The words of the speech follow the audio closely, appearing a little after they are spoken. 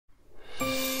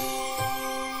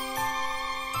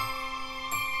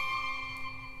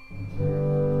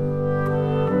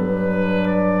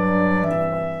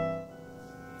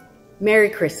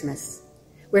Merry Christmas.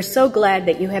 We're so glad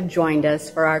that you have joined us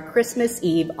for our Christmas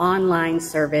Eve online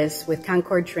service with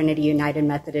Concord Trinity United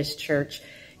Methodist Church.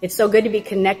 It's so good to be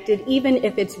connected, even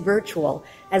if it's virtual,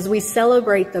 as we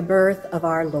celebrate the birth of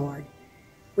our Lord.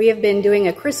 We have been doing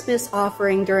a Christmas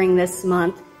offering during this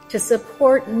month to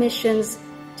support missions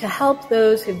to help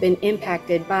those who've been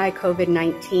impacted by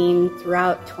COVID-19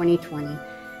 throughout 2020.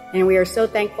 And we are so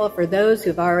thankful for those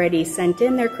who've already sent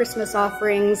in their Christmas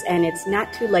offerings, and it's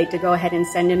not too late to go ahead and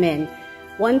send them in.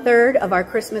 1/3 of our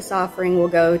Christmas offering will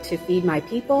go to Feed My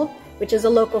People, which is a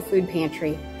local food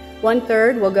pantry.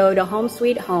 1/3 will go to Home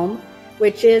Sweet Home,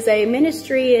 which is a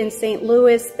ministry in St.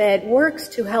 Louis that works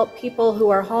to help people who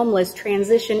are homeless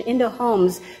transition into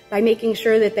homes by making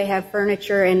sure that they have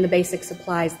furniture and the basic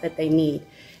supplies that they need.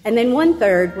 And then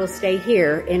 1/3 will stay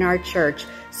here in our church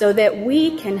so that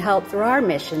we can help through our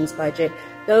missions budget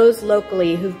those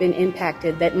locally who've been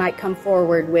impacted that might come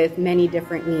forward with many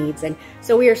different needs. And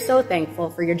so we are so thankful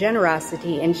for your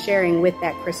generosity in sharing with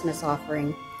that Christmas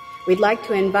offering. We'd like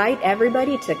to invite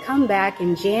everybody to come back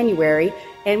in January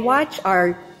and watch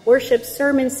our worship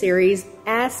sermon series,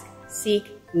 Ask, Seek,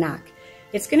 Knock.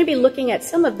 It's going to be looking at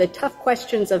some of the tough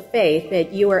questions of faith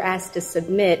that you were asked to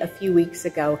submit a few weeks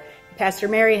ago. Pastor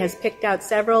Mary has picked out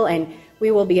several, and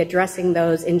we will be addressing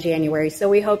those in January, so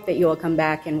we hope that you will come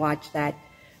back and watch that.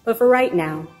 But for right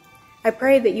now, I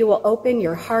pray that you will open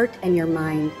your heart and your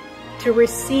mind to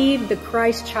receive the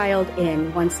Christ child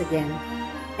in once again,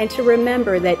 and to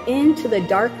remember that into the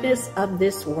darkness of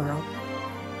this world,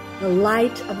 the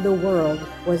light of the world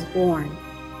was born.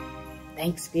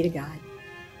 Thanks be to God.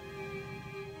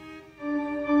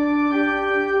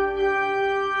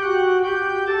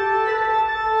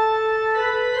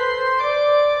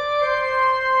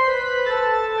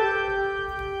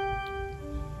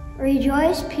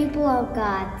 Rejoice, people of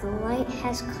God, the light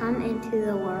has come into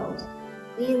the world.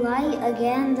 We light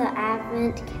again the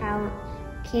Advent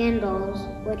candles,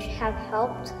 which have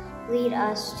helped lead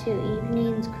us to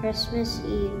evening's Christmas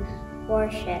Eve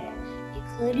worship,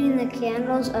 including the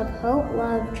candles of hope,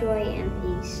 love, joy, and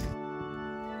peace.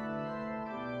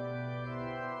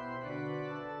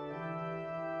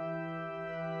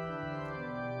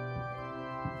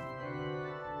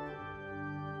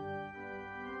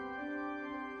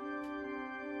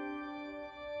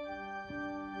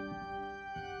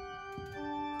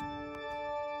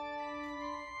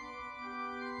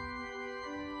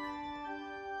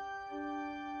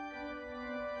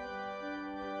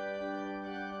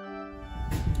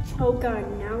 Oh God,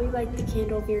 now we light the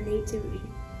candle of your nativity,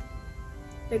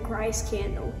 the Christ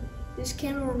candle. This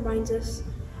candle reminds us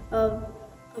of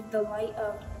the light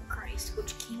of Christ,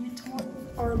 which came into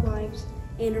our lives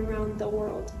and around the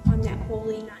world on that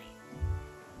holy night.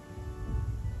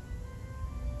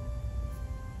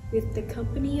 With the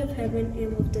company of heaven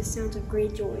and with the sounds of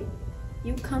great joy,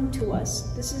 you come to us.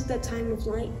 This is the time of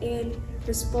light and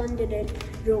resplendent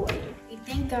joy. We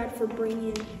thank God for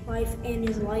bringing life and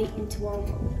his light into our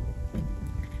world.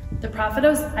 The prophet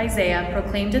Isaiah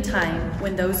proclaimed a time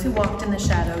when those who walked in the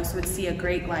shadows would see a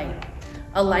great light.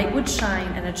 A light would shine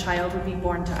and a child would be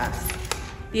born to us.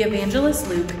 The evangelist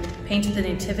Luke painted the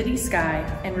nativity sky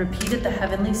and repeated the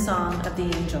heavenly song of the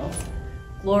angels,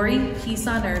 "Glory, peace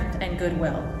on earth, and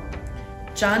goodwill."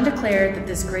 John declared that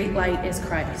this great light is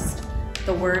Christ,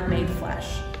 the Word made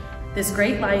flesh. This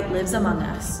great light lives among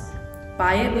us.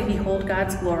 By it we behold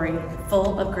God's glory,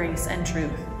 full of grace and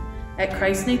truth. At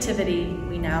Christ's nativity,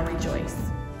 we now rejoice.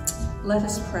 Let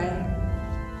us pray.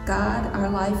 God, our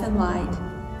life and light,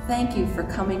 thank you for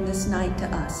coming this night to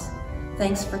us.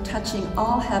 Thanks for touching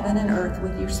all heaven and earth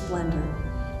with your splendor.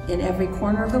 In every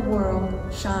corner of the world,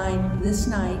 shine this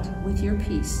night with your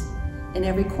peace. In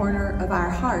every corner of our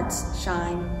hearts,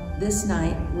 shine this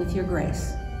night with your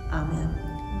grace. Amen.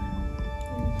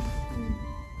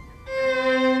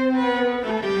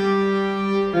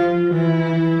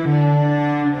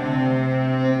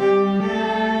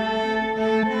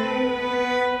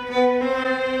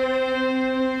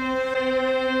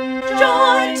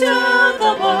 Joy to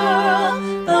the world,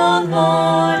 the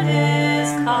Lord is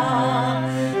come.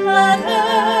 Let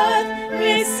earth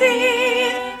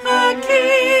receive her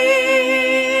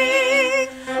King.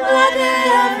 Let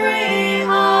every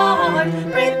heart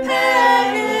prepare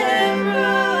him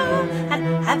room. And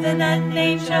heaven and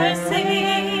nature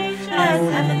sing, as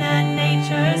heaven and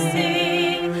nature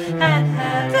sing. And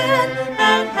heaven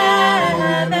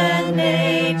and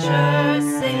nature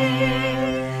sing.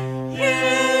 He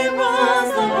rules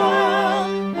the world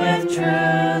with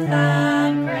truth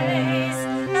and grace,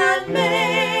 and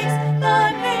makes the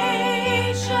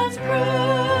nations prove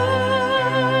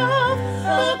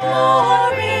the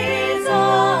glories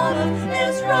of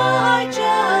his righteousness.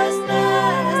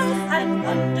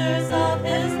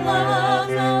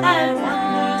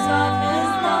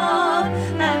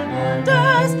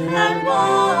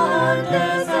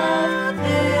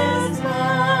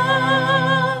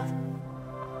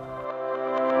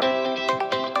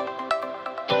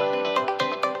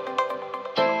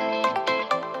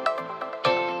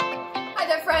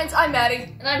 friends, I'm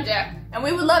Maddie. And I'm Jack. And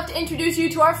we would love to introduce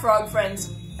you to our frog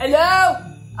friends. Hello!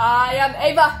 I am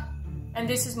Ava. And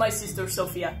this is my sister,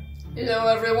 Sophia. Hello,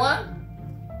 everyone.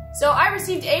 So I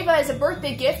received Ava as a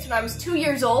birthday gift when I was 2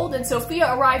 years old, and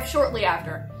Sophia arrived shortly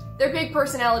after. Their big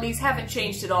personalities haven't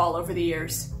changed at all over the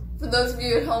years. For those of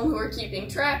you at home who are keeping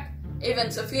track, Ava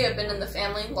and Sophia have been in the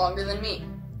family longer than me.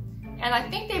 And I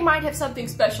think they might have something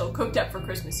special cooked up for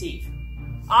Christmas Eve.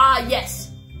 Ah,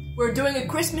 yes. We're doing a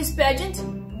Christmas pageant,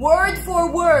 word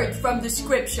for word from the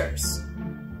scriptures.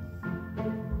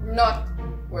 Not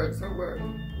word for word.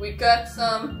 We got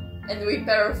some, and we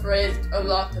paraphrased a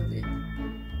lot of it.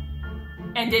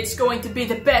 And it's going to be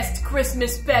the best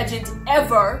Christmas pageant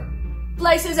ever.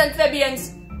 Places,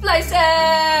 amphibians,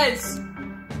 places!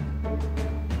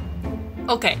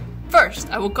 Okay, first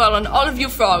I will call on all of you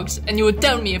frogs, and you will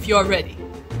tell me if you are ready.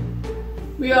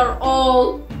 We are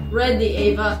all ready,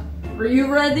 Ava. Are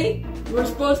you ready? We're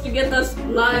supposed to get us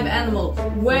live animals.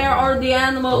 Where are the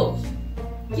animals?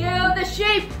 Kill the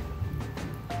sheep!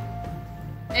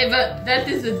 Ava, that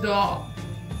is a dog.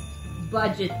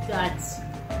 Budget cuts.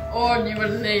 Or you were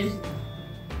lazy.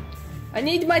 I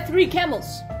need my 3 camels.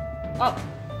 Oh,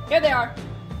 here they are.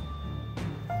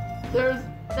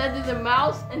 That is a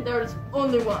mouse, and there's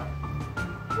only one.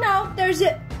 No, there's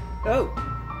it. Oh,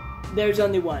 there's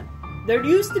only one. There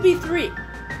used to be 3.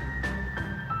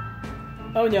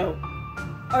 Oh no,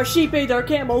 our sheep ate our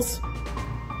camels.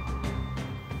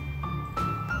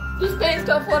 Just based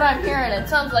off what I'm hearing, it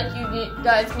sounds like you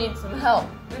guys need some help.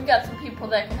 We've got some people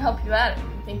that can help you out if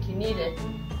you think you need it.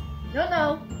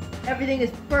 No. Everything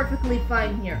is perfectly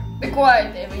fine here. Be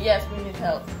quiet, David. Yes, we need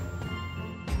help.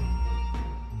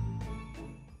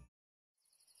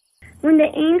 When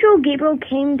the angel Gabriel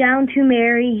came down to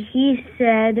Mary, he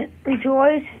said,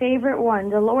 "Rejoice, favorite one,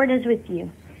 the Lord is with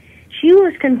you." She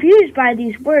was confused by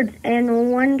these words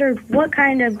and wondered what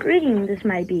kind of greeting this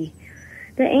might be.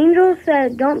 The angel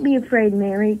said, "Don't be afraid,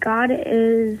 Mary. God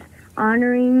is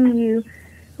honoring you.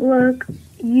 Look,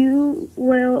 you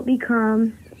will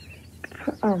become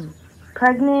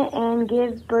pregnant and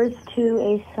give birth to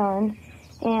a son,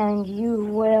 and you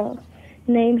will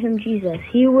name him Jesus.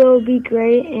 He will be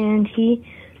great, and he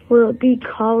will be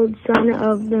called Son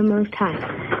of the Most High."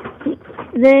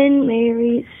 Then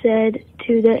Mary said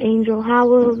to the angel, "How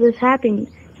will this happen,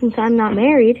 since I'm not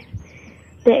married?"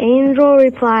 The angel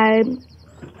replied,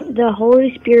 "The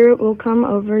Holy Spirit will come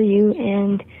over you,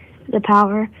 and the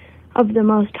power of the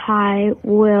Most High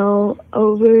will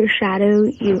overshadow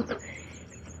you.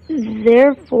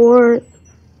 Therefore,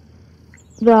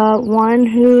 the one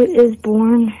who is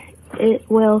born, it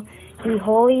will be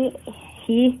holy.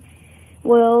 He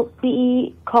will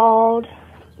be called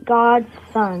God's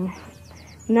Son.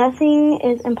 Nothing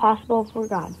is impossible for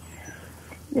God."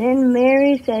 Then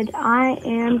Mary said, "I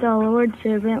am the Lord's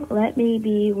servant. Let me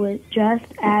be with just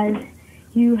as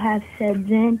you have said."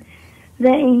 Then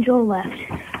the angel left.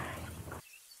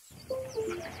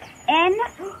 In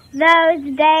those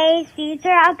days,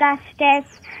 Caesar Augustus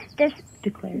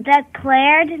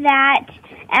declared that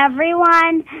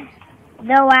everyone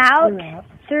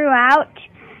throughout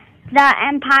the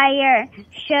empire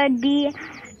should be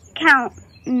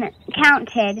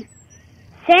counted.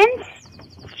 Since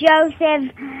Joseph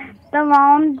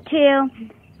belonged to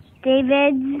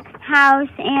David's house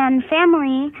and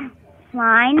family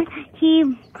line, he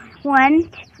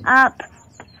went up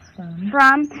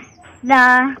from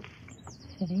the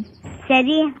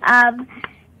city of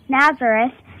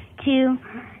Nazareth to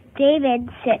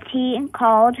David's city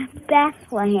called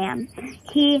Bethlehem.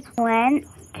 He went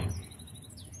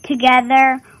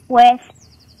together with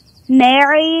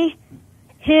Mary,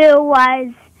 who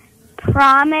was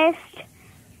promised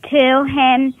to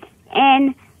him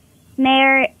in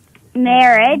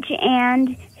marriage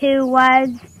and who was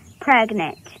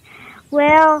pregnant.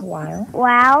 While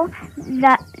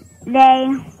they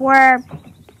were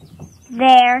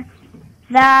there,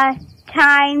 the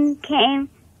time came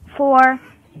for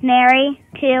Mary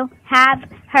to have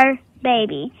her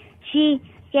baby. She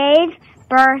gave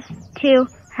birth to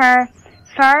her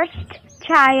first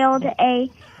child, a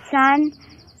son,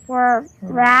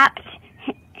 wrapped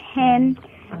him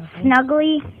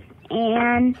snugly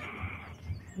and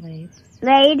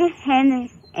laid him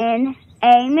in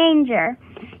a manger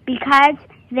because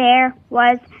there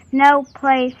was no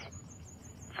place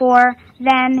for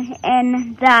them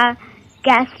in the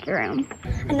guest room.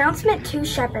 Announcement to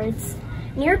shepherds.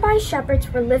 Nearby shepherds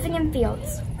were living in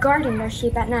fields, guarding their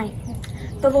sheep at night.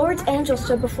 The Lord's angel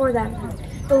stood before them.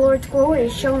 The Lord's glory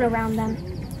shone around them.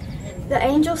 The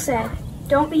angel said,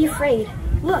 "Don't be afraid.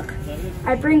 Look,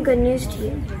 I bring good news to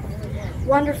you.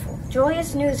 Wonderful,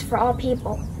 joyous news for all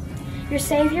people. Your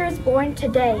Savior is born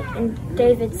today in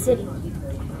David's city.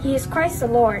 He is Christ the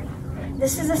Lord.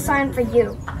 This is a sign for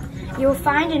you. You will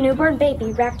find a newborn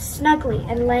baby wrapped snugly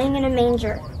and laying in a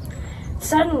manger."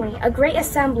 Suddenly, a great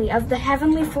assembly of the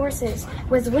heavenly forces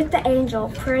was with the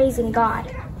angel, praising God.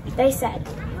 They said,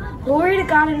 "Glory to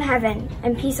God in heaven,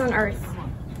 and peace on earth."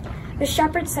 The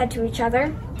shepherds said to each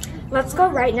other, "Let's go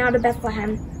right now to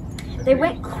Bethlehem." They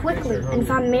went quickly and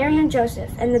found Mary and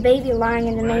Joseph and the baby lying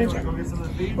in the manger.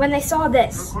 When they saw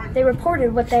this, they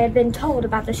reported what they had been told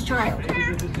about this child.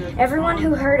 Everyone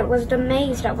who heard it was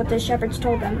amazed at what the shepherds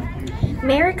told them.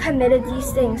 Mary committed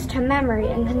these things to memory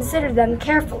and considered them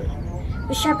carefully.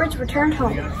 The shepherds returned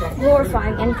home,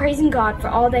 glorifying and praising God for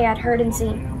all they had heard and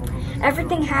seen.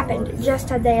 Everything happened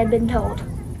just as they had been told.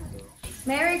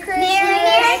 Merry Christmas!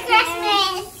 Merry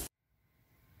Christmas!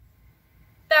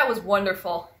 That was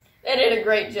wonderful. They did a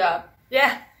great job.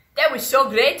 Yeah, that was so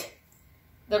great.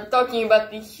 They're talking about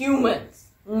the humans,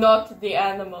 not the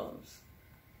animals.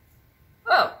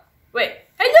 Oh, wait.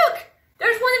 Hey, look!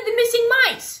 There's one of the missing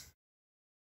mice!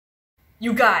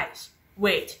 You guys,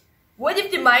 wait. What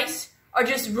if the mice are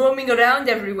just roaming around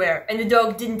everywhere and the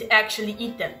dog didn't actually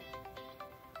eat them?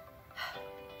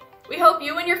 We hope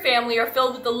you and your family are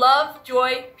filled with the love,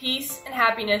 joy, peace, and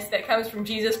happiness that comes from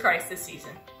Jesus Christ this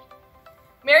season.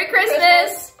 Merry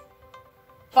Christmas!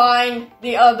 Find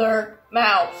the other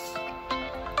mouse.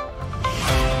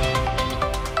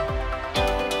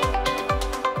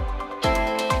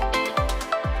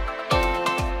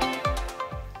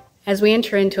 As we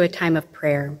enter into a time of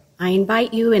prayer, I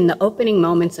invite you in the opening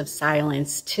moments of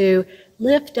silence to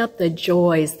lift up the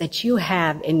joys that you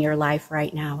have in your life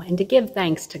right now and to give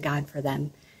thanks to God for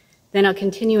them. Then I'll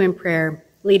continue in prayer,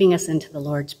 leading us into the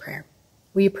Lord's Prayer.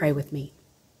 Will you pray with me?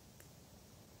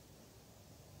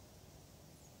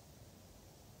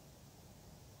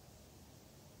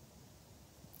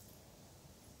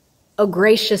 Oh,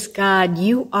 gracious God,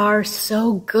 you are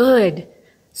so good,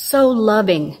 so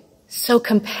loving, so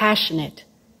compassionate.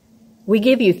 We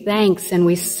give you thanks and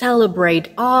we celebrate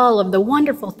all of the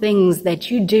wonderful things that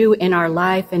you do in our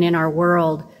life and in our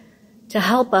world to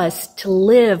help us to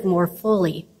live more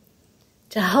fully,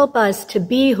 to help us to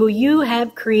be who you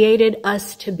have created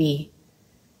us to be.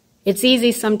 It's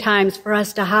easy sometimes for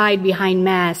us to hide behind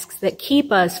masks that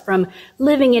keep us from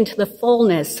living into the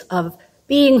fullness of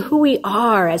being who we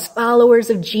are as followers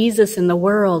of Jesus in the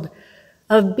world,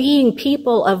 of being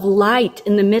people of light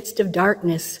in the midst of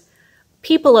darkness,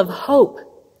 people of hope,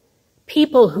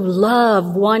 people who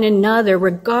love one another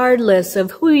regardless of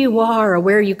who you are or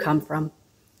where you come from.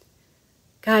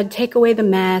 God, take away the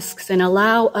masks and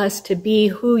allow us to be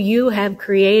who you have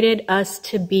created us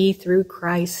to be through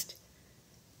Christ.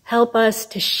 Help us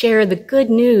to share the good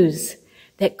news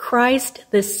that Christ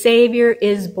the Savior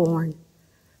is born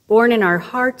in our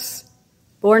hearts,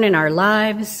 born in our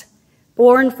lives,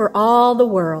 born for all the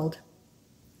world.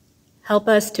 Help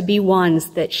us to be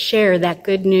ones that share that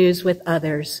good news with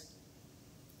others.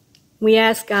 We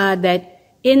ask, God,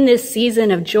 that in this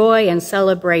season of joy and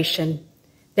celebration,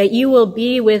 that you will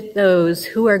be with those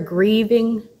who are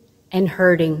grieving and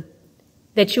hurting,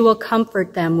 that you will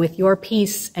comfort them with your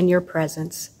peace and your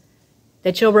presence,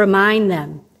 that you'll remind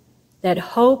them that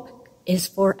hope is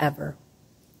forever.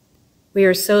 We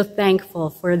are so thankful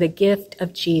for the gift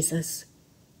of Jesus,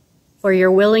 for your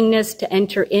willingness to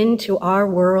enter into our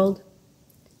world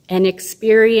and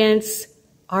experience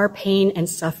our pain and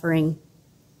suffering,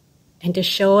 and to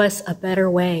show us a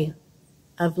better way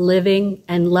of living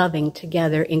and loving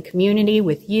together in community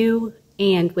with you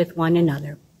and with one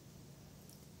another.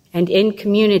 And in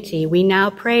community, we now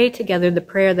pray together the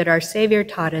prayer that our Savior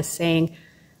taught us, saying,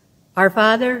 "Our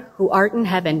Father, who art in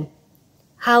heaven,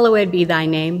 hallowed be thy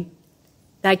name.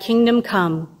 Thy kingdom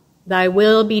come, thy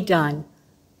will be done,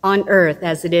 on earth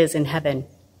as it is in heaven.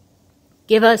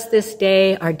 Give us this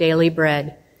day our daily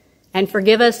bread, and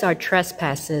forgive us our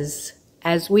trespasses,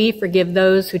 as we forgive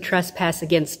those who trespass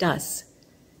against us.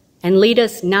 And lead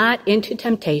us not into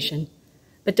temptation,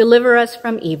 but deliver us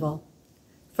from evil.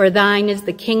 For thine is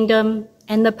the kingdom,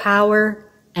 and the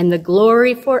power, and the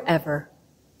glory forever.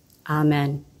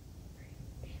 Amen."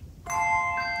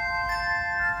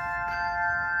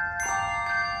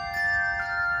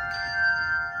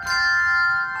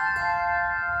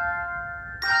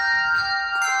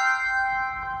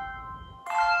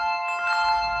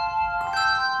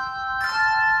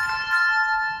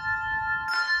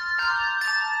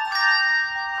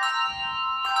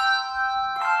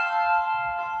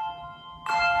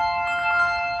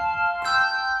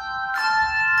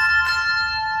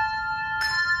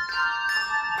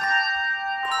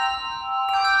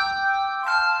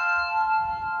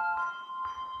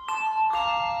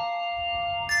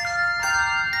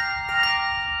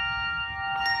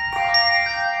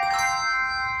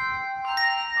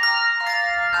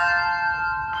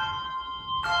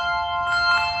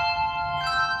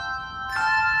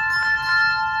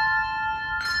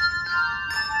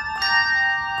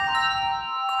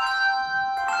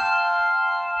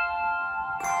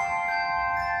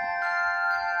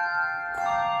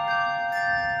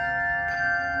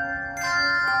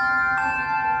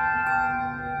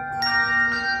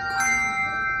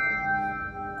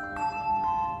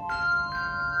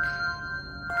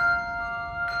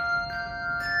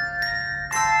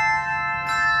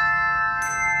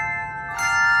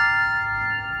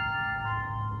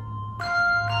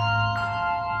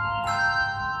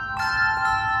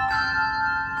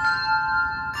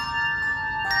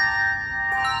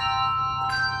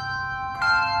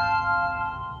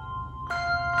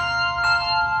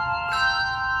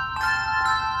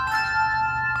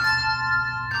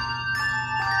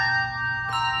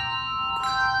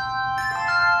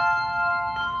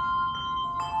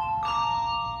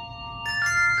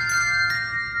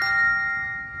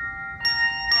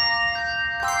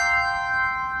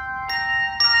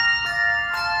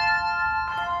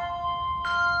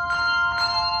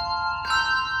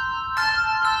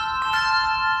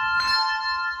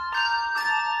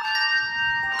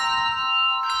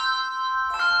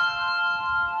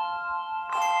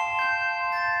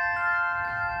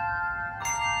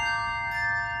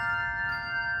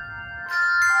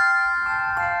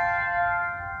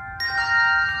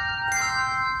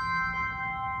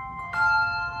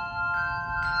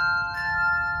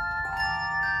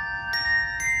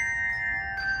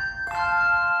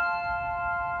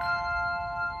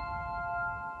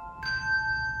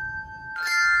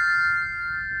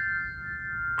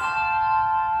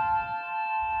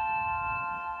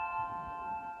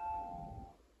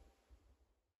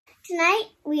 Tonight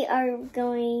we are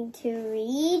going to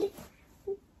read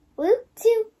Luke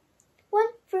 2, 1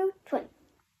 through 20.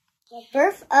 The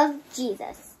birth of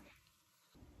Jesus.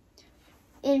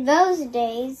 In those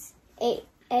days,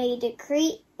 a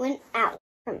decree went out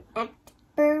from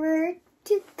Emperor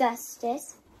to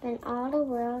Augustus when all the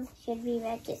world should be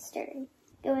registered.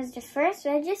 It was the first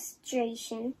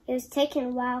registration. It was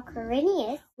taken while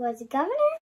Quirinius was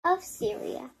governor of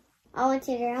Syria. All went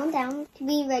to their own town to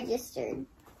be registered.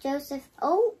 Joseph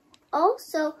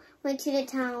also went to the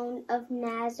town of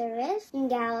Nazareth in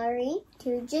Galilee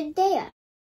to Judea,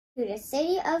 to the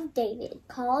city of David,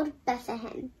 called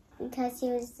Bethlehem, because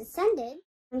he was descended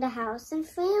from the house and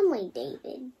family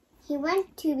David. He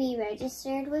went to be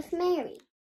registered with Mary,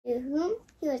 to whom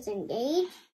he was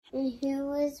engaged and who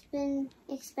was been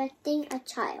expecting a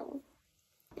child.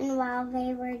 And while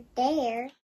they were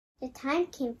there, the time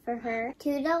came for her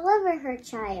to deliver her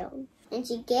child, and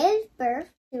she gave birth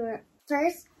to her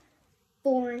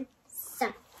firstborn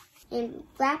son, and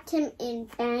wrapped him in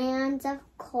bands of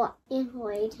cloth, and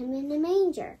laid him in a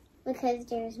manger, because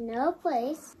there was no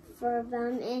place for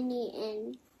them in the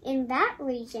inn. In that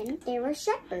region there were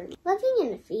shepherds living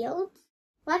in the fields,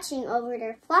 watching over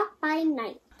their flock by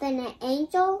night. Then an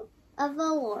angel of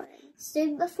the Lord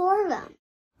stood before them,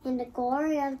 and the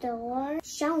glory of the Lord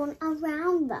shone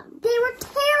around them. They were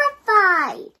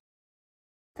terrified.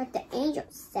 But the angel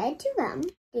said to them,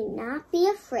 "Do not be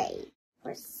afraid,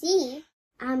 for see,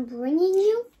 I'm bringing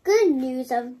you good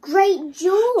news of great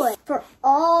joy for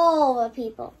all the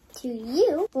people. To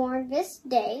you, born this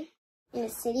day in the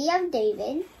city of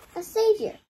David, a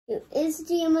Savior, who is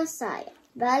the Messiah,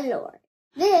 the Lord.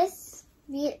 This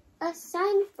be a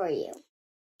sign for you.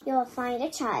 You will find a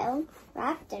child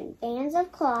wrapped in bands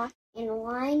of cloth and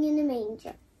lying in a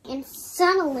manger." And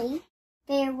suddenly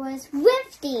there was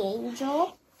with the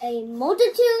angel a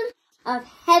multitude of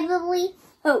heavenly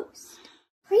hosts,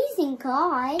 praising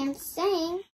God and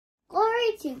saying,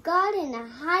 "Glory to God in the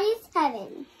highest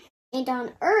heaven, and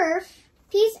on earth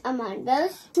peace among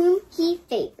those whom he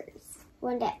favors."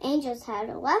 When the angels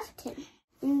had left him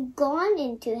and gone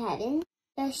into heaven,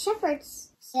 the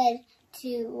shepherds said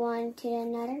to one to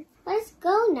another, "Let's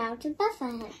go now to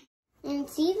Bethlehem and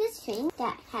see this thing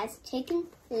that has taken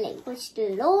place, which the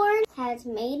Lord has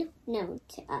made known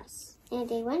to us." And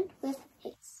they went with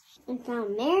haste and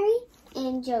found Mary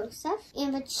and Joseph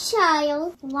and the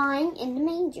child lying in the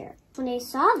manger. When they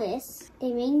saw this,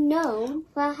 they made known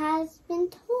what has been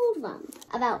told them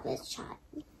about this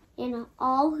child. And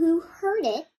all who heard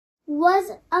it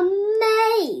was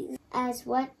amazed at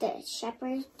what the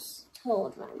shepherds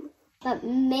told them. But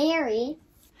Mary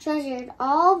treasured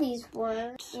all these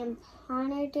words and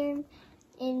pondered them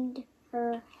in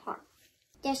her heart.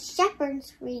 The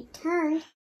shepherds returned,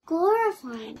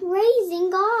 glorifying, praising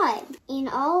God, in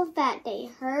all that they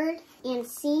heard and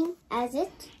seen as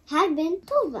it had been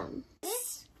told them.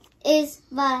 This is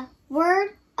the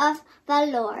word of the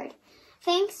Lord.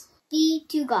 Thanks be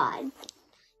to God.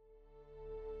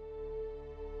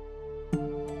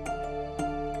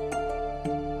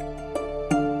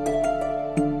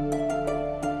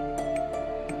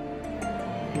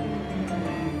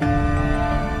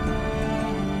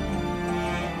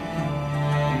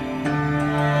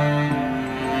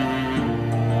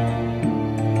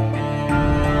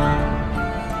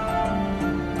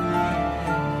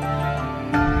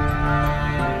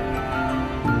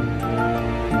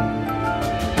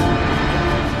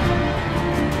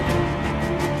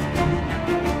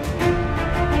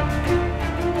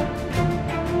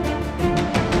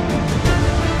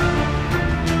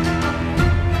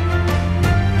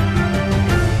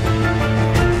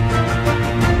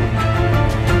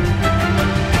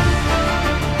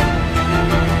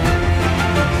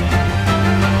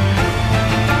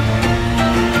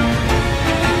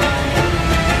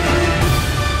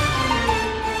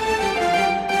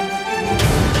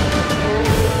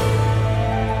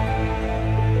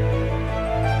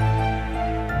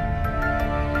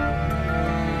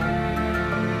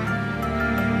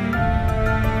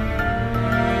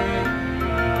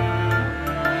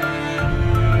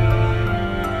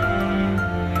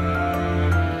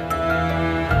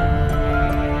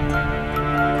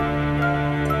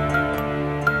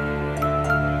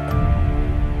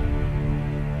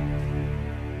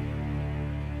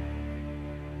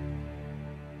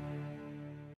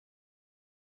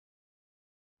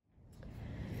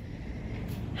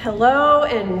 Hello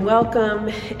and welcome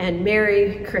and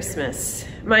Merry Christmas.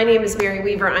 My name is Mary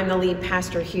Weaver. I'm the lead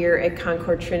pastor here at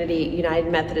Concord Trinity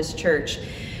United Methodist Church.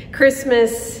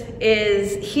 Christmas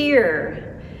is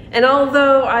here And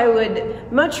although I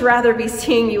would much rather be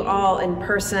seeing you all in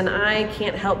person, I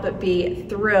can't help but be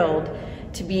thrilled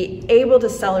to be able to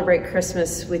celebrate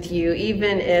Christmas with you,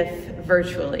 even if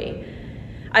virtually.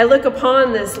 I look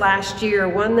upon this last year,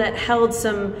 one that held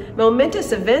some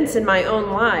momentous events in my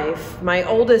own life. My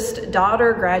oldest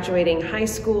daughter graduating high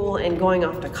school and going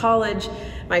off to college,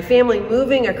 my family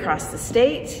moving across the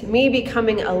state, me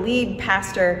becoming a lead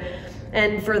pastor,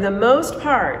 and for the most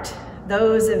part,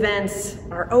 those events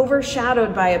are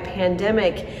overshadowed by a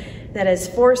pandemic that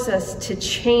has forced us to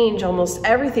change almost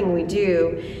everything we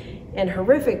do and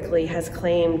horrifically has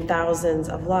claimed thousands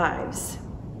of lives.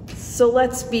 So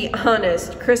let's be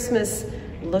honest, Christmas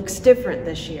looks different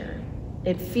this year.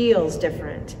 It feels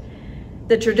different.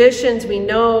 The traditions we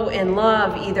know and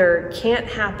love either can't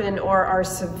happen or are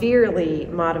severely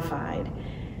modified.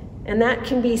 And that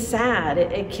can be sad,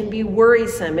 it can be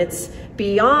worrisome, it's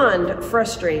beyond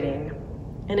frustrating,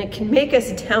 and it can make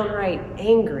us downright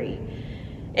angry.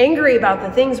 Angry about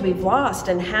the things we've lost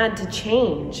and had to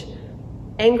change.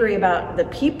 Angry about the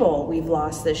people we've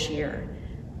lost this year.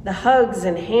 The hugs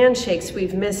and handshakes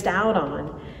we've missed out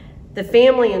on, the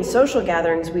family and social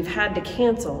gatherings we've had to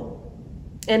cancel.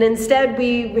 And instead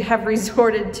we have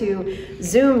resorted to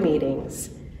Zoom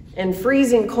meetings and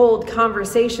freezing cold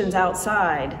conversations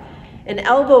outside and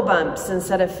elbow bumps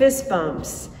instead of fist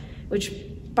bumps, which,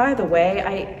 by the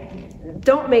way,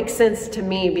 don't make sense to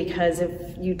me because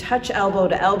if you touch elbow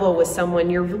to elbow with someone,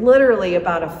 you're literally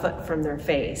about a foot from their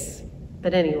face.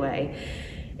 But anyway,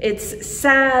 it's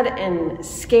sad and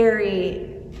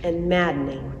scary and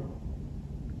maddening.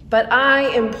 But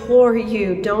I implore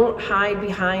you, don't hide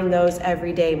behind those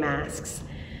everyday masks.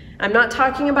 I'm not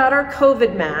talking about our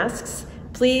COVID masks.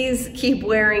 Please keep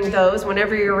wearing those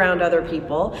whenever you're around other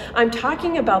people. I'm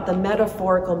talking about the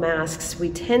metaphorical masks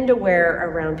we tend to wear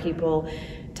around people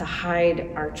to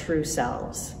hide our true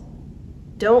selves.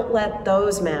 Don't let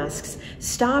those masks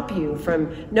stop you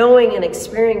from knowing and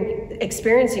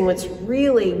experiencing what's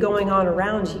really going on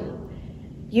around you.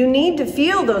 You need to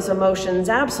feel those emotions,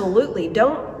 absolutely.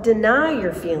 Don't deny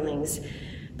your feelings,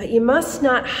 but you must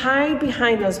not hide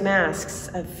behind those masks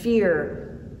of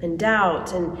fear and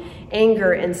doubt and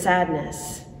anger and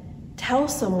sadness. Tell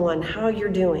someone how you're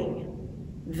doing.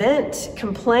 Vent,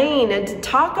 complain, and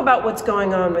talk about what's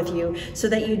going on with you so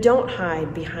that you don't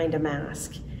hide behind a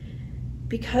mask.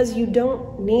 Because you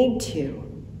don't need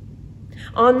to.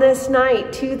 On this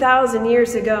night, 2,000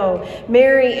 years ago,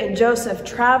 Mary and Joseph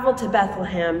traveled to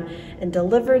Bethlehem and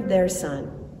delivered their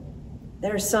son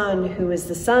who is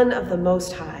the Son of the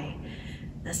Most High,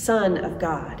 the Son of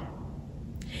God.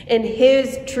 In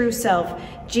his true self,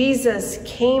 Jesus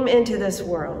came into this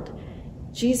world.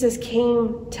 Jesus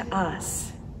came to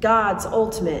us, God's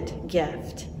ultimate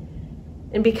gift.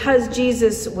 And because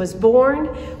Jesus was born,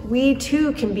 we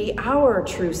too can be our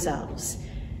true selves.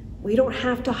 We don't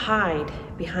have to hide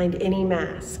behind any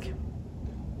mask.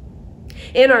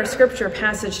 In our scripture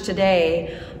passage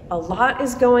today, a lot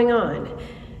is going on.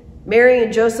 Mary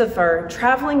and Joseph are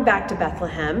traveling back to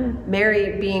Bethlehem,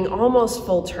 Mary being almost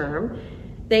full term.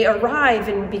 They arrive,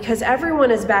 and because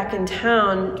everyone is back in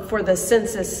town for the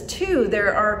census too,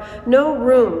 there are no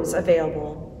rooms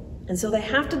available. And so they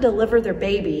have to deliver their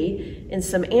baby in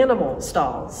some animal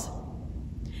stalls.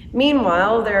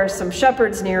 Meanwhile, there are some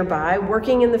shepherds nearby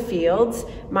working in the fields,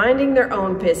 minding their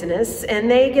own business,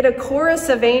 and they get a chorus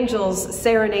of angels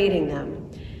serenading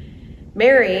them.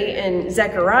 Mary and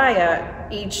Zechariah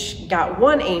each got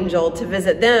one angel to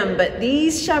visit them, but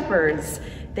these shepherds,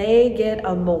 they get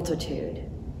a multitude.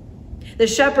 The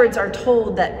shepherds are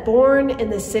told that born in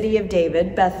the city of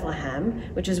David, Bethlehem,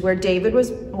 which is where David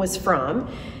was from,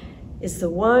 is the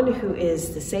one who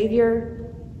is the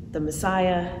Savior, the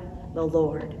Messiah, the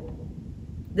Lord.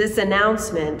 This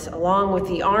announcement, along with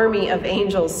the army of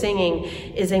angels singing,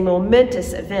 is a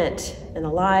momentous event in the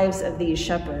lives of these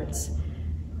shepherds.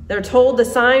 They're told the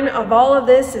sign of all of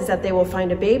this is that they will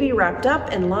find a baby wrapped up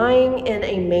and lying in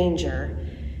a manger,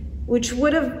 which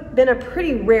would have been a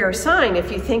pretty rare sign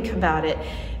if you think about it.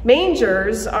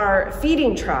 Mangers are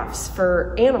feeding troughs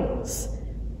for animals.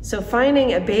 So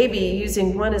finding a baby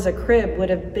using one as a crib would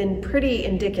have been pretty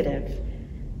indicative.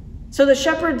 So the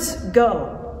shepherds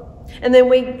go. And then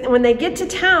when they get to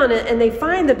town and they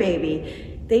find the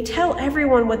baby, they tell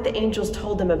everyone what the angels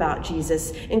told them about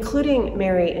Jesus, including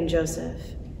Mary and Joseph.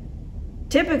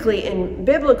 Typically in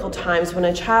biblical times, when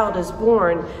a child is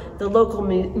born, the local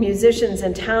musicians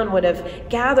in town would have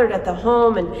gathered at the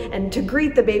home, and to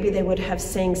greet the baby, they would have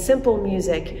sang simple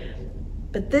music.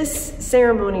 But this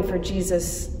ceremony for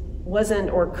Jesus wasn't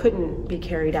or couldn't be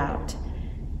carried out.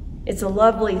 It's a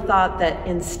lovely thought that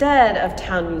instead of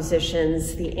town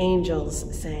musicians, the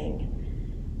angels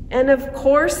sang. And of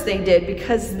course they did,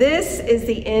 because this is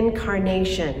the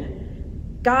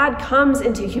incarnation. God comes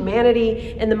into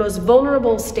humanity in the most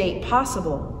vulnerable state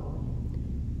possible.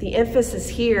 The emphasis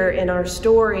here in our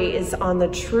story is on the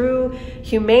true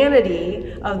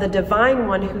humanity of the divine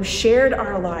one who shared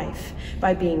our life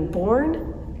by being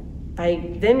born,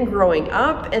 by then growing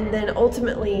up, and then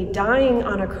ultimately dying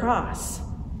on a cross.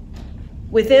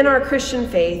 Within our Christian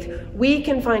faith, we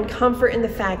can find comfort in the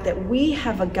fact that we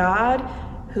have a God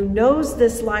who knows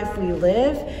this life we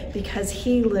live because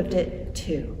he lived it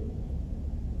too.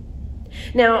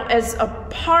 Now, as a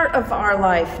part of our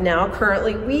life now,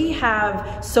 currently, we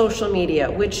have social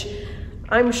media, which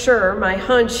I'm sure, my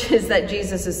hunch is that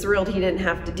Jesus is thrilled he didn't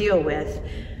have to deal with.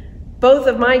 Both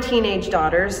of my teenage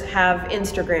daughters have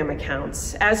Instagram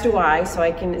accounts, as do I, so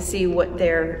I can see what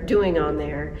they're doing on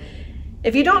there.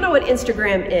 If you don't know what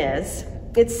Instagram is,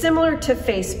 it's similar to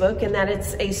Facebook in that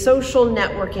it's a social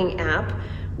networking app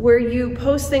where you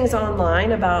post things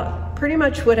online about pretty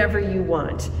much whatever you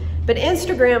want. But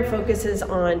Instagram focuses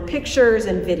on pictures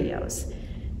and videos.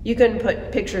 You can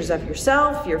put pictures of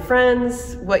yourself, your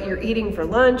friends, what you're eating for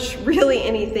lunch, really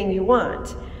anything you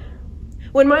want.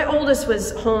 When my oldest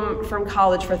was home from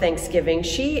college for Thanksgiving,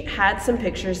 she had some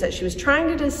pictures that she was trying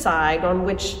to decide on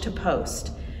which to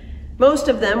post. Most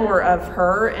of them were of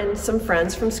her and some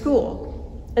friends from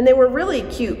school. And they were really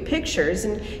cute pictures,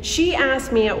 and she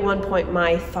asked me at one point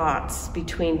my thoughts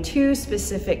between two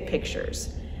specific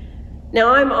pictures.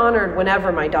 Now, I'm honored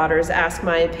whenever my daughters ask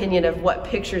my opinion of what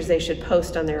pictures they should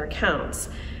post on their accounts.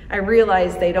 I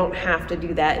realize they don't have to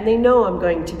do that, and they know I'm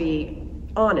going to be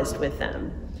honest with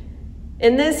them.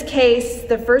 In this case,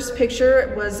 the first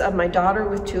picture was of my daughter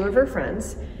with two of her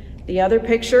friends. The other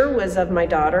picture was of my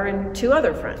daughter and two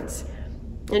other friends.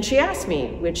 And she asked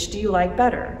me, which do you like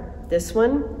better? This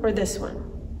one or this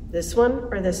one? This one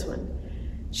or this one?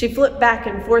 She flipped back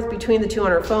and forth between the two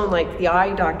on her phone like the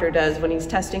eye doctor does when he's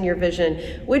testing your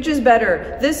vision. Which is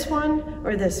better, this one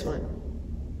or this one?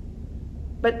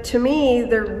 But to me,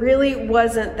 there really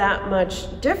wasn't that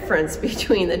much difference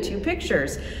between the two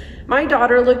pictures. My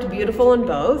daughter looked beautiful in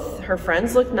both. Her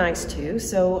friends looked nice too,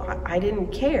 so I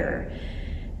didn't care.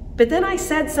 But then I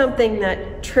said something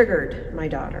that triggered my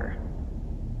daughter.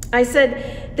 I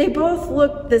said, they both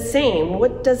look the same.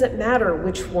 What does it matter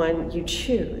which one you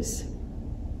choose?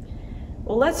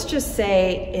 Well, let's just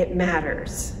say it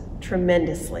matters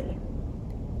tremendously.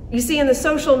 You see, in the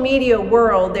social media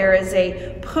world, there is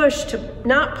a push to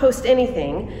not post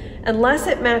anything unless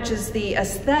it matches the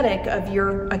aesthetic of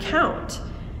your account.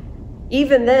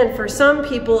 Even then, for some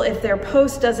people, if their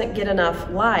post doesn't get enough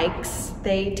likes,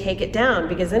 they take it down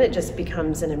because then it just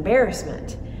becomes an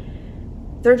embarrassment.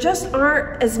 There just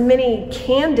aren't as many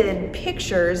candid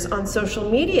pictures on social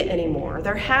media anymore.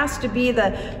 There has to be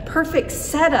the perfect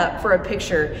setup for a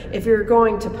picture if you're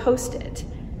going to post it.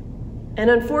 And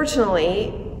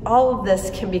unfortunately, all of this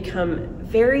can become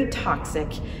very toxic,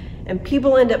 and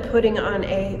people end up putting on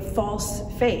a false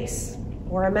face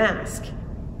or a mask.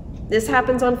 This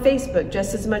happens on Facebook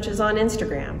just as much as on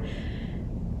Instagram.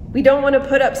 We don't want to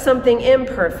put up something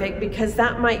imperfect because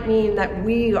that might mean that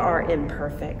we are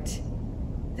imperfect.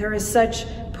 There is such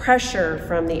pressure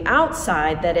from the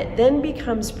outside that it then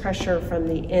becomes pressure from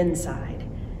the inside.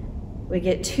 We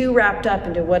get too wrapped up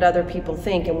into what other people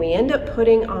think, and we end up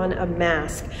putting on a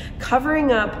mask,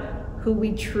 covering up who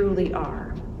we truly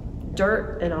are,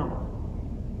 dirt and all.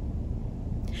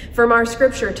 From our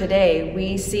scripture today,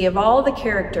 we see of all the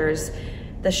characters,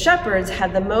 the shepherds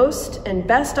had the most and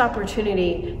best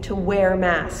opportunity to wear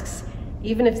masks,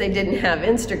 even if they didn't have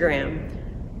Instagram.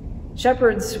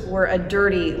 Shepherds were a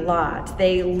dirty lot.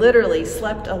 They literally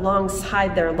slept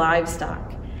alongside their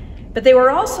livestock. But they were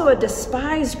also a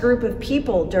despised group of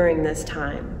people during this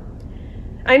time.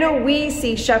 I know we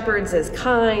see shepherds as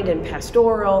kind and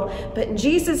pastoral, but in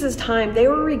Jesus' time, they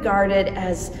were regarded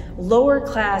as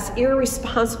lower-class,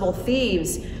 irresponsible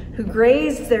thieves who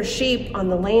grazed their sheep on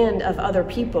the land of other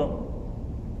people.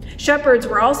 Shepherds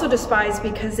were also despised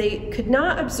because they could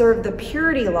not observe the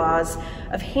purity laws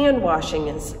of hand washing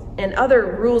and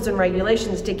other rules and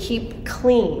regulations to keep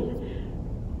clean.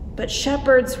 But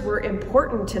shepherds were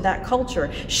important to that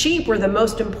culture. Sheep were the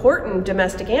most important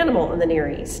domestic animal in the Near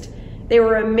East. They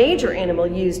were a major animal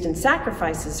used in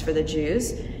sacrifices for the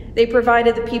Jews. They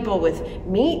provided the people with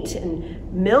meat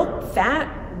and milk,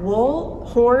 fat, wool,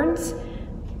 horns.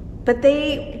 But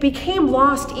they became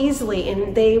lost easily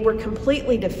and they were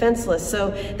completely defenseless. So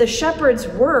the shepherd's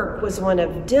work was one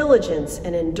of diligence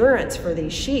and endurance for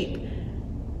these sheep.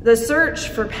 The search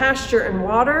for pasture and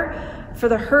water for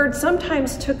the herd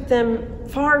sometimes took them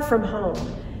far from home,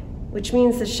 which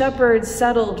means the shepherds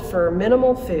settled for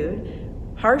minimal food,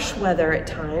 harsh weather at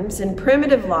times, and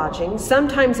primitive lodging,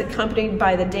 sometimes accompanied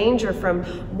by the danger from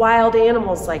wild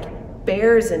animals like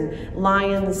bears and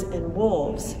lions and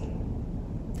wolves.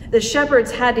 The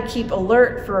shepherds had to keep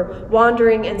alert for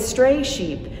wandering and stray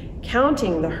sheep,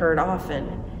 counting the herd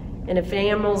often. And if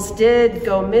animals did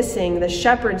go missing, the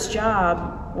shepherd's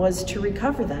job was to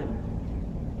recover them.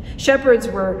 Shepherds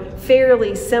were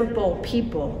fairly simple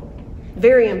people,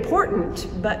 very important,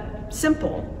 but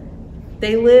simple.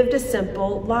 They lived a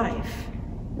simple life.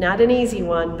 Not an easy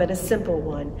one, but a simple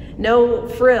one. No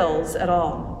frills at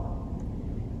all.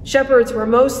 Shepherds were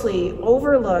mostly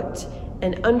overlooked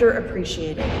and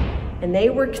underappreciated, and they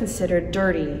were considered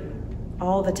dirty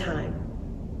all the time.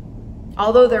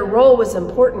 Although their role was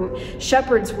important,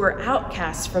 shepherds were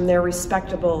outcasts from their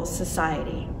respectable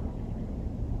society.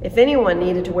 If anyone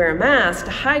needed to wear a mask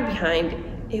to hide behind,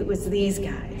 it was these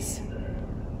guys.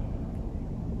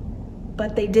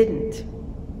 But they didn't.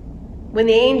 When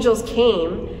the angels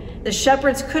came, the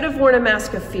shepherds could have worn a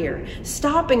mask of fear,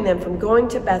 stopping them from going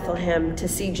to Bethlehem to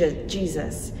see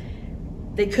Jesus.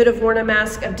 They could have worn a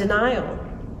mask of denial,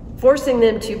 forcing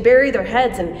them to bury their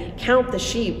heads and count the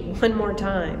sheep one more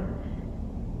time.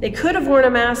 They could have worn a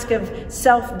mask of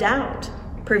self-doubt,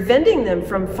 preventing them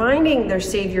from finding their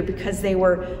Savior because they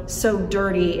were so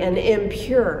dirty and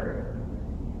impure.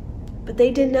 But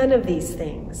they did none of these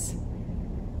things.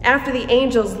 After the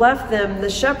angels left them, the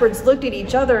shepherds looked at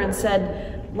each other and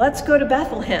said, "Let's go to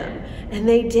Bethlehem." And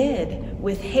they did,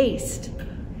 with haste.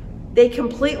 They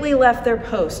completely left their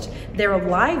post, their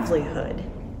livelihood,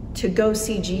 to go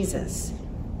see Jesus.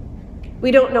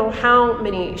 We don't know how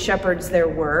many shepherds there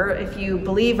were. If you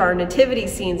believe our nativity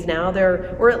scenes now,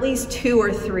 there were at least 2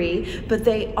 or 3, but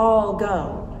they all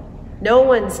go. No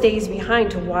one stays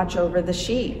behind to watch over the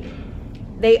sheep.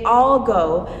 They all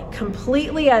go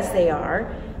completely as they are,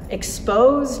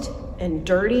 exposed and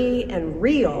dirty and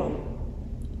real,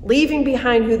 leaving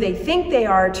behind who they think they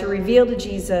are to reveal to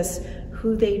Jesus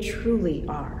who they truly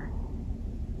are.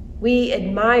 We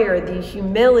admire the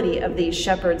humility of these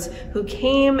shepherds who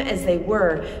came as they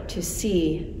were to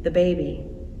see the baby.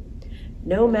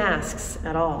 No masks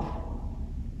at all.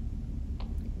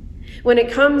 When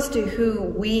it comes to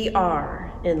who we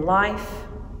are in life,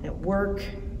 at work,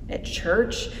 at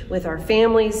church, with our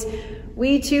families,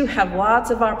 we too have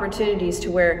lots of opportunities to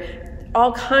wear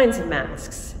all kinds of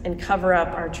masks and cover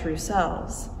up our true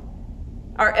selves.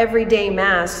 Our everyday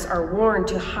masks are worn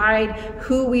to hide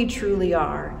who we truly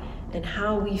are and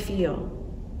how we feel.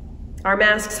 Our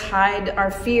masks hide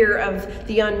our fear of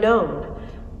the unknown,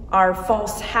 our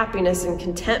false happiness and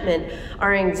contentment,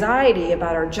 our anxiety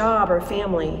about our job or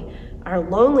family, our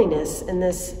loneliness in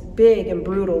this big and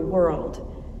brutal world.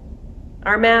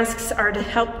 Our masks are to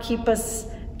help keep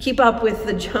up with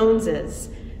the Joneses.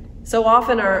 So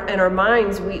often in our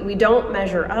minds, we don't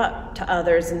measure up to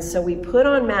others, and so we put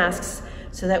on masks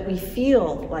so that we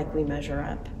feel like we measure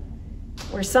up.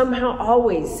 We're somehow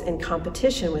always in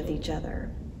competition with each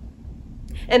other.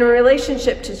 And in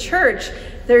relationship to church,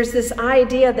 there's this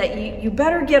idea that you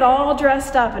better get all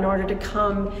dressed up in order to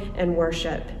come and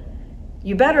worship.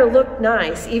 You better look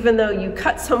nice, even though you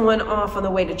cut someone off on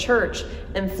the way to church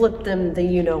and flip them the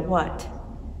you-know-what.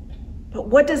 But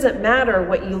what does it matter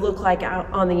what you look like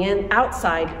on the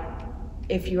outside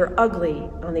if you're ugly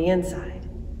on the inside?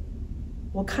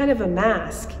 What kind of a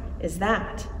mask is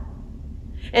that?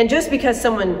 And just because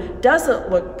someone doesn't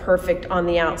look perfect on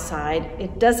the outside,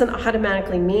 it doesn't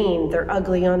automatically mean they're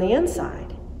ugly on the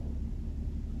inside.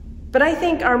 But I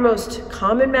think our most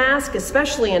common mask,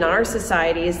 especially in our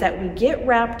society, is that we get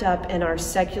wrapped up in our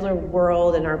secular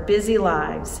world and our busy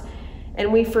lives,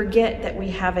 and we forget that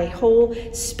we have a whole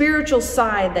spiritual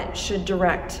side that should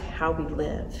direct how we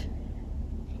live.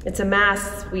 It's a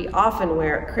mask we often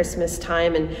wear at Christmas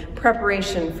time in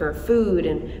preparation for food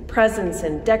and presents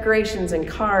and decorations and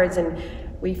cards, and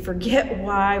we forget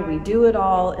why we do it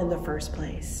all in the first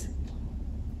place.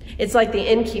 It's like the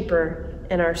innkeeper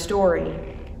in our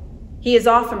story. He is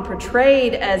often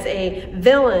portrayed as a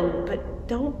villain, but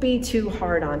don't be too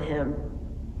hard on him.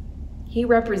 He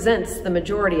represents the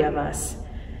majority of us.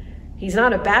 He's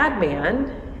not a bad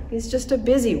man, he's just a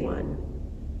busy one.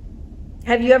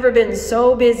 Have you ever been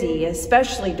so busy,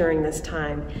 especially during this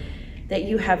time, that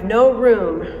you have no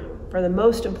room for the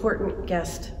most important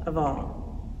guest of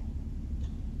all?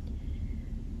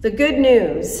 The good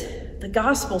news, the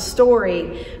gospel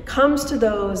story, comes to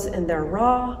those in their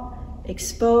raw,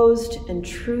 exposed, and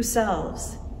true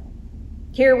selves.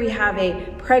 Here we have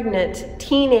a pregnant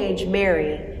teenage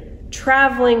Mary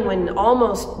traveling when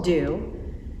almost due,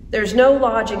 There's no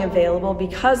lodging available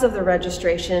because of the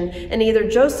registration, and either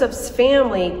Joseph's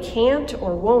family can't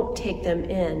or won't take them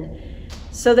in.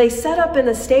 So they set up in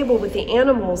the stable with the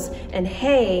animals and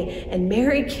hay, and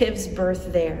Mary gives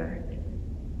birth there.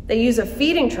 They use a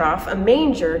feeding trough, a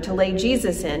manger, to lay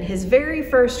Jesus in, his very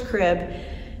first crib,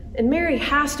 and Mary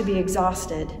has to be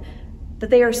exhausted. But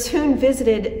they are soon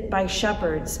visited by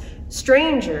shepherds,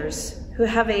 strangers who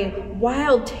have a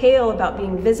wild tale about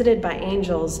being visited by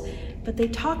angels, but they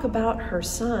talk about her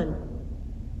son.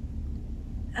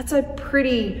 That's a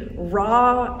pretty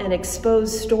raw and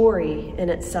exposed story in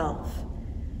itself.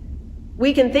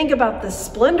 We can think about the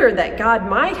splendor that God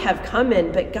might have come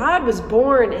in, but God was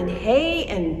born in hay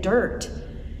and dirt.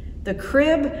 The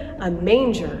crib, a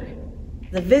manger.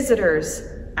 The visitors,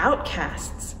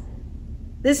 outcasts.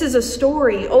 This is a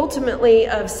story ultimately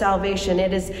of salvation.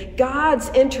 It is God's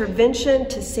intervention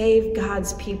to save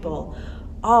God's people,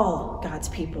 all God's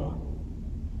people.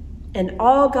 And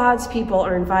all God's people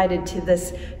are invited to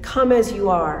this come as you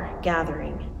are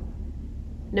gathering.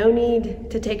 No need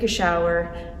to take a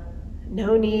shower.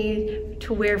 No need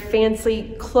to wear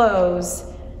fancy clothes.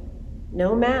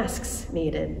 No masks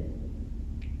needed.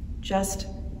 Just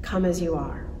come as you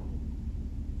are.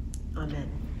 Amen.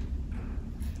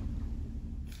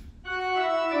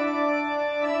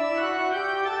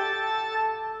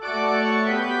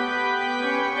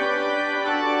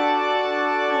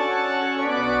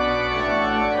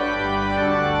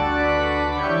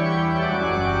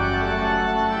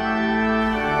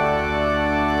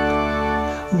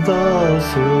 The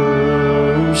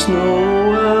first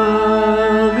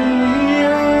Noel,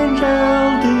 the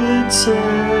angel did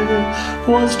say,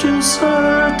 was to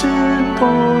certain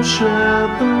poor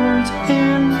shepherds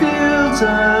in fields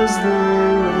as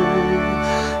they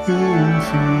lay, in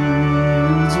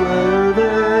fields where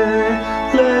they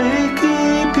lay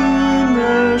keeping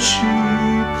their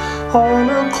sheep on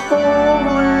a cold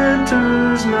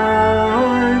winter's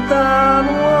night that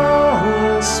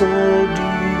was so deep.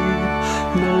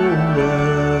 Noel,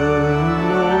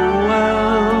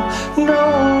 Noel,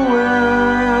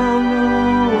 Noel,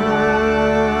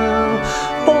 Noel,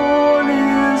 born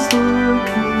is the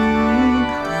King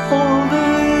of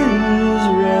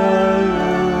Israel.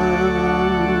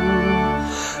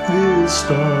 This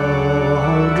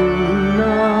star drew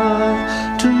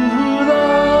nigh to the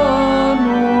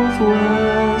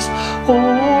northwest,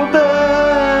 oh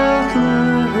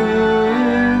Bethlehem,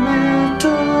 it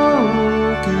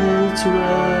took its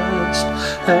rest,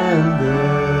 and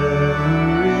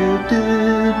there it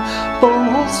did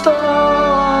both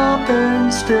stop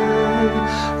and stay,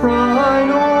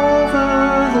 right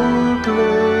over the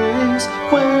place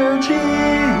where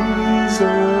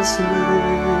Jesus lay.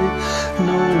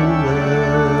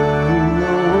 Noel,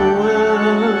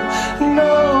 Noel,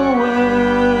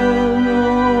 Noel,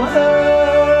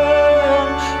 Noel,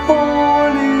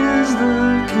 born is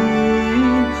the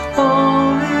King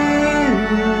of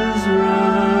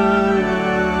Israel.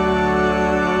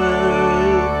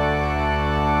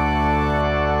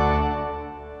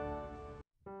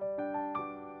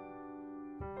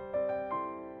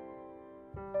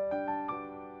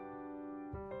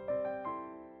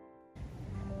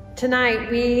 Tonight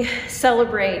we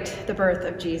celebrate the birth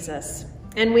of Jesus,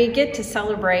 and we get to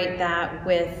celebrate that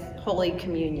with Holy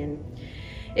Communion.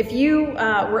 If you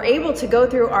were able to go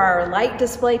through our light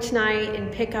display tonight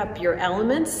and pick up your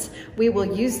elements, we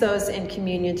will use those in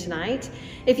communion tonight.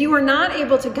 If you were not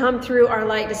able to come through our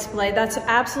light display, that's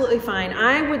absolutely fine.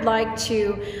 I would like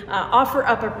to offer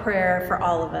up a prayer for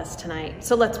all of us tonight.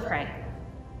 So let's pray.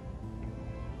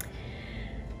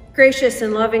 Gracious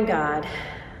and loving God,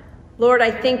 Lord,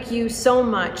 I thank you so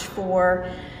much for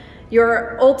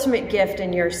your ultimate gift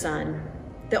in your Son,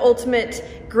 the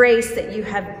ultimate grace that you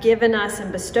have given us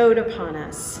and bestowed upon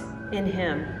us in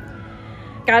him.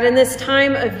 God, in this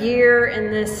time of year,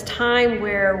 in this time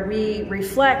where we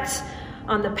reflect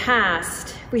on the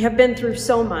past, we have been through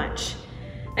so much.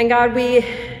 And God, we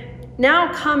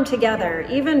now come together,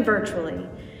 even virtually.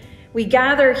 We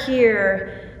gather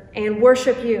here and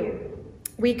worship you.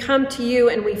 We come to you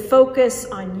and we focus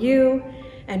on you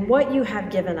and what you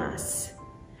have given us.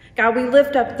 God, we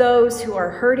lift up those who are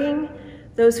hurting,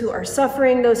 those who are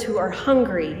suffering, those who are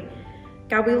hungry.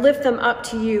 God, we lift them up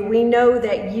to you. We know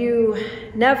that you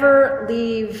never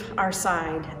leave our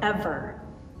side, ever,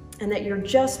 and that you're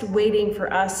just waiting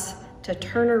for us to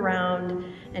turn around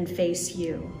and face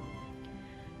you.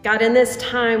 God, in this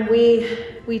time, we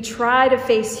try to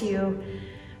face you.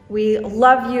 We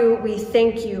love you. We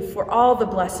thank you for all the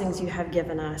blessings you have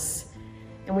given us.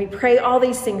 And we pray all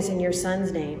these things in your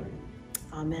Son's name.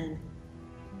 Amen.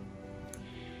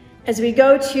 As we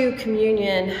go to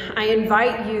communion, I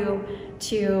invite you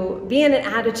to be in an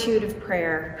attitude of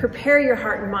prayer. Prepare your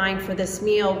heart and mind for this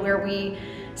meal where we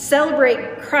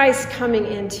celebrate Christ coming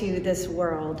into this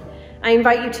world. I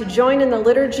invite you to join in the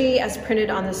liturgy as printed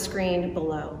on the screen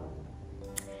below.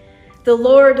 The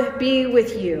Lord be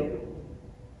with you.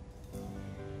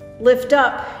 Lift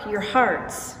up your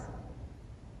hearts.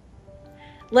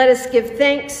 Let us give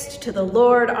thanks to the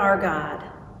Lord our God.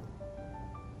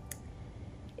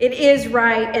 It is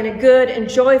right and a good and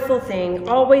joyful thing,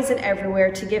 always and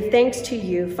everywhere, to give thanks to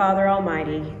you, Father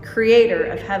Almighty, creator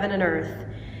of heaven and earth.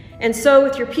 And so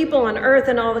with your people on earth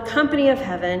and all the company of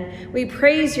heaven, we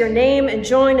praise your name and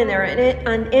join in their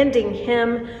unending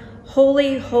hymn,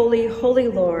 Holy, holy, holy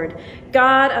Lord,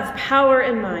 God of power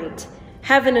and might.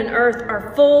 Heaven and earth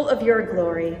are full of your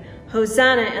glory.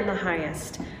 Hosanna in the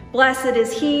highest. Blessed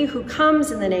is he who comes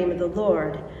in the name of the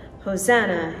Lord.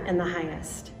 Hosanna in the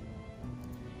highest.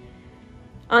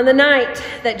 On the night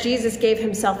that Jesus gave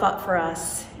himself up for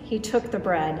us, he took the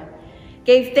bread,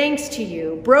 gave thanks to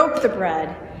you, broke the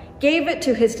bread, gave it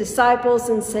to his disciples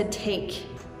and said, "Take,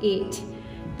 eat.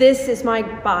 This is my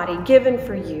body given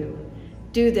for you.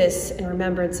 Do this in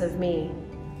remembrance of me."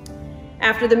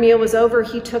 After the meal was over,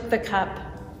 he took the cup,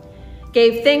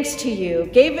 gave thanks to you,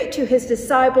 gave it to his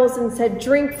disciples and said,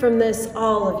 "Drink from this,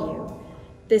 all of you.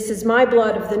 This is my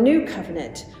blood of the new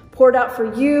covenant, poured out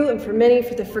for you and for many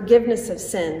for the forgiveness of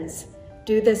sins.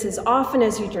 Do this as often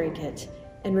as you drink it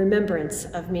in remembrance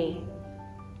of me."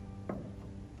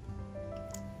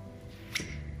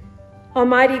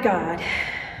 Almighty God,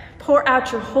 pour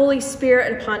out your Holy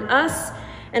Spirit upon us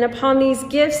and upon these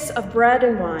gifts of bread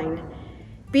and wine.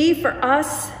 Be for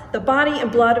us the body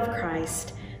and blood of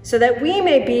Christ, so that we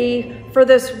may be for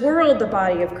this world the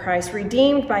body of Christ,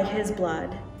 redeemed by his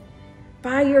blood.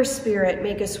 By your Spirit,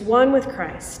 make us one with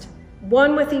Christ,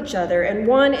 one with each other, and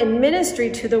one in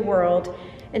ministry to the world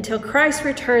until Christ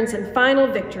returns in final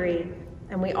victory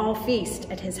and we all feast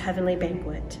at his heavenly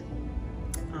banquet.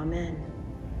 Amen.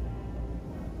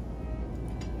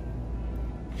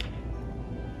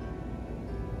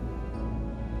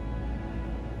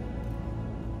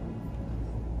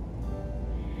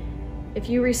 If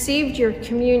you received your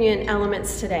communion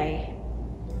elements today,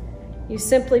 you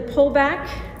simply pull back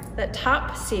that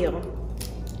top seal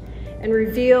and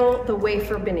reveal the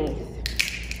wafer beneath.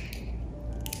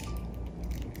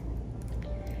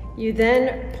 You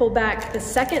then pull back the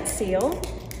second seal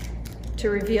to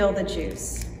reveal the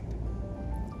juice.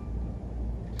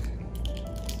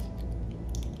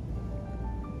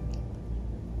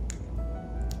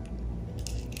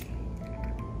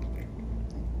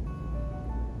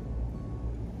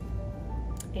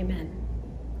 Amen.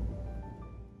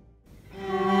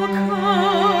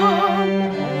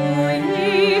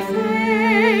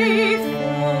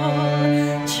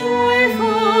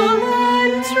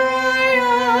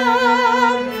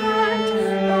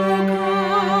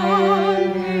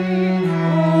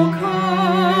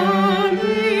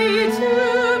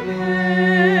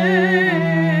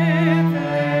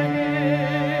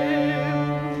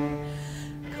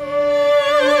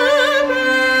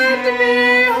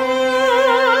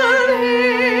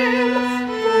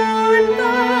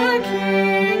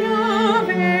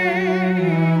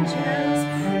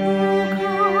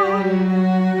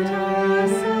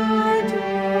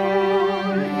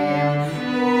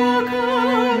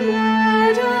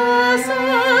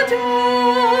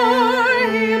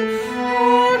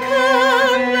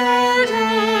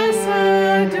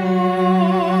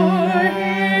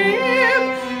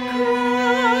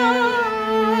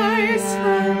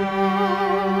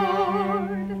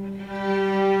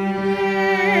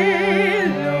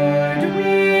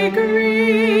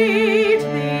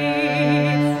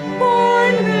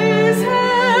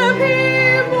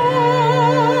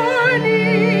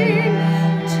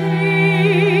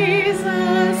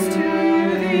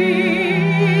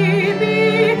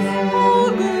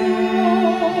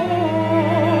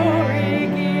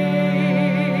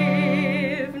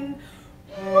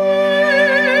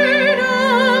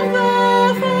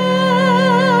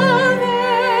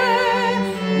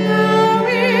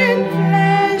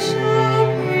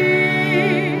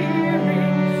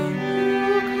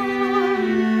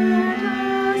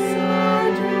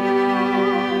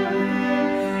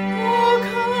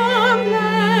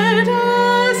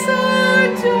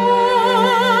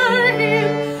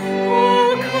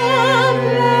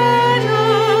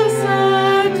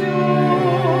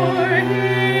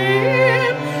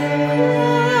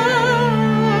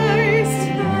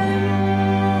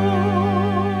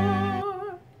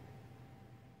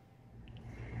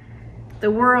 The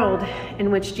world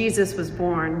in which Jesus was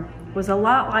born was a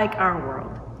lot like our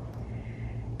world.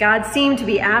 God seemed to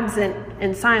be absent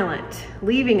and silent,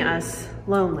 leaving us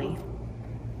lonely.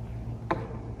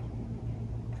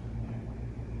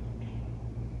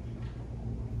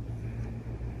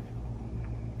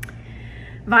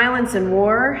 Violence and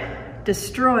war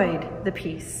destroyed the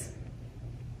peace.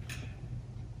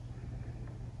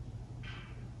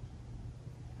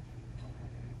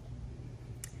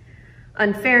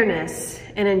 Unfairness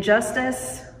and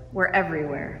injustice were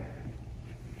everywhere.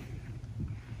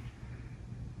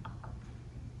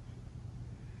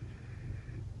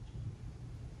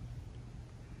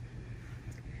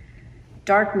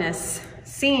 Darkness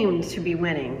seemed to be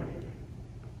winning.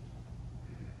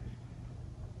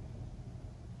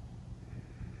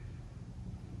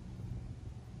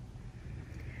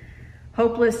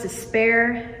 Hopeless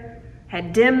despair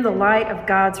had dimmed the light of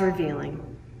God's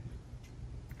revealing.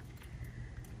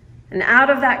 And out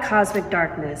of that cosmic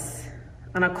darkness,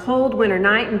 on a cold winter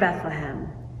night in Bethlehem,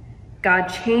 God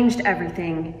changed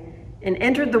everything and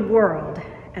entered the world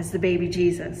as the baby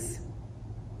Jesus.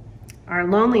 Our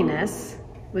loneliness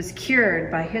was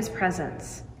cured by his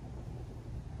presence.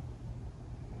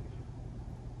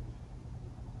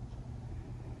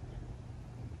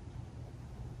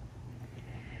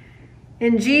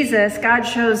 In Jesus, God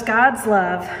shows God's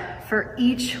love for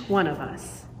each one of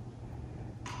us.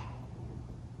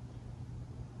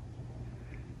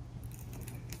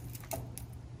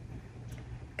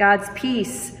 God's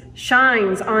peace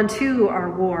shines onto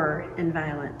our war and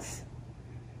violence.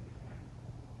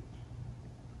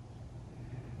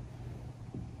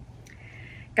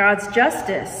 God's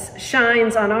justice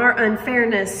shines on our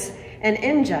unfairness and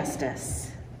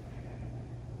injustice.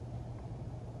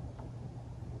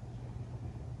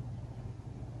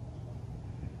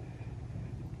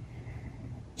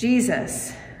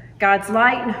 Jesus, God's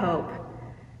light and hope,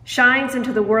 shines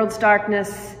into the world's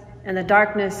darkness, and the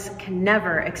darkness can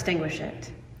never extinguish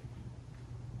it.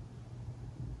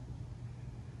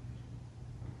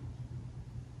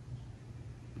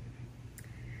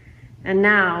 And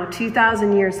now,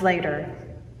 2,000 years later,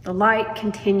 the light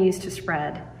continues to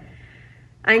spread.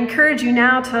 I encourage you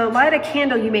now to light a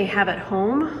candle you may have at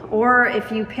home, or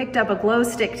if you picked up a glow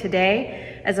stick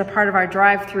today as a part of our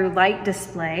drive-through light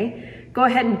display, go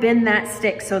ahead and bend that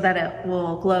stick so that it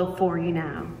will glow for you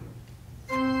now.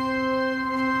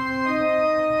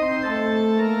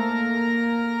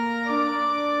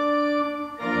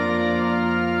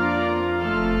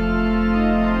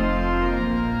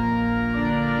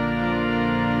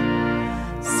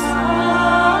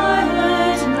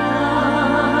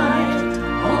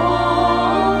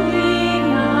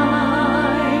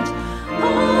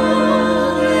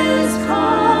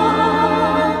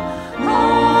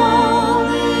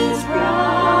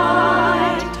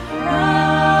 Bright,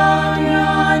 bright.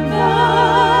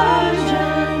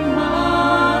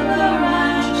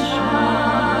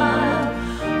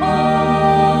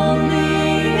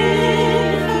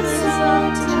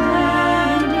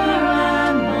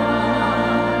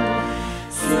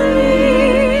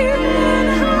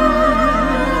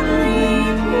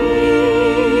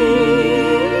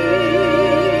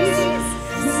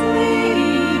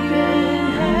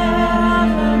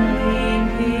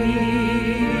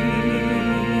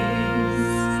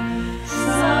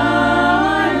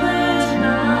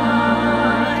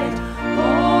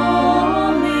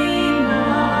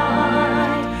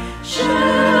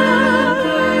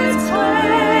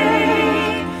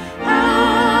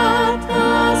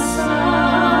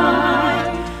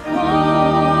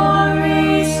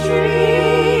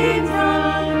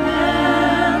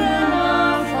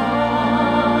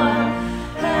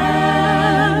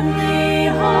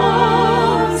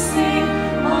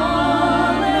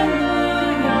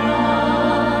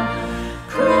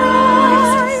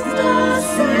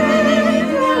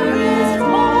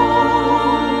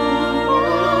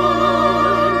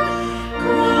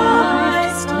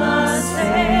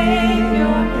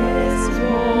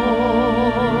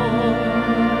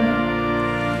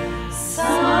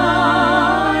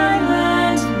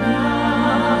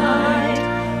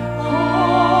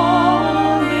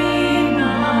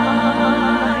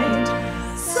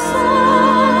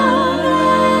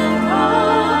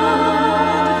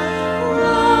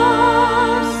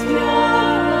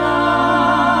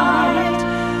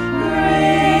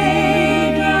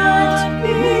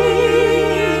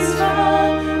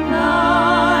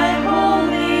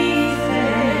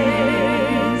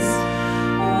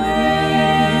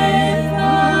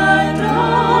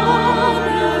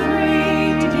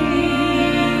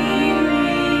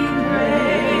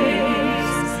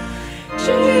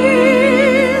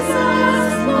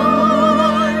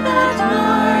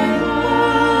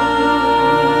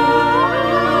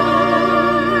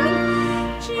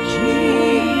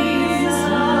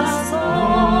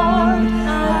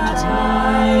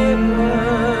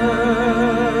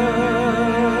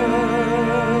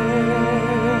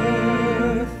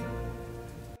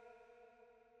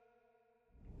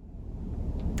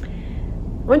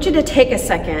 I want you to take a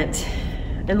second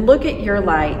and look at your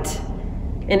light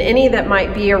and any that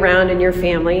might be around in your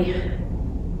family.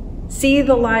 See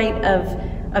the light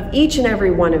of each and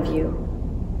every one of you.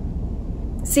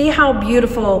 See how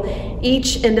beautiful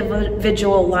each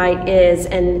individual light is,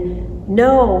 and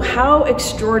know how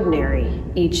extraordinary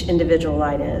each individual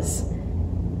light is.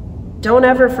 Don't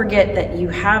ever forget that you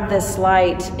have this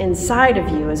light inside of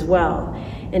you as well,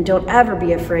 and don't ever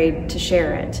be afraid to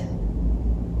share it.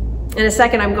 In a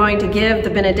second, I'm going to give the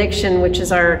benediction, which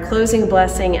is our closing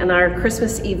blessing, and our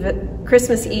Christmas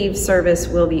Eve service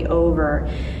will be over.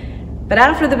 But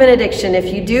after the benediction,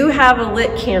 if you do have a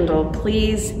lit candle,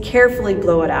 please carefully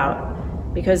blow it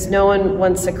out, because no one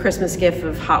wants a Christmas gift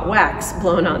of hot wax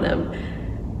blown on them.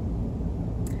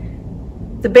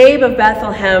 The babe of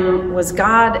Bethlehem was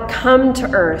God come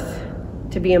to earth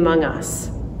to be among us.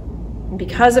 And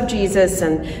because of Jesus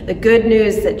and the good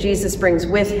news that Jesus brings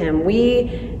with him,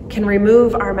 we can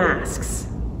remove our masks.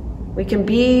 We can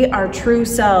be our true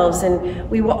selves, and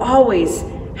we will always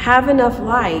have enough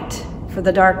light for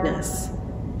the darkness.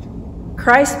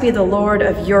 Christ be the Lord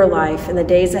of your life in the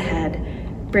days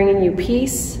ahead, bringing you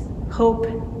peace, hope,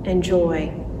 and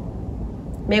joy.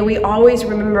 May we always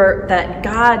remember that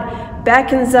God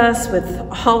beckons us with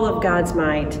all of God's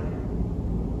might.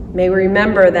 May we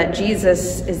remember that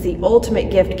Jesus is the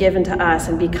ultimate gift given to us,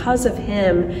 and because of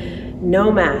him,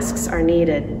 no masks are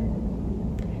needed.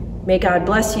 May God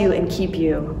bless you and keep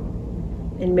you.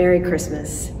 And Merry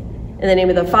Christmas. In the name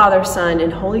of the Father, Son,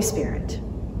 and Holy Spirit.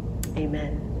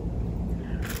 Amen.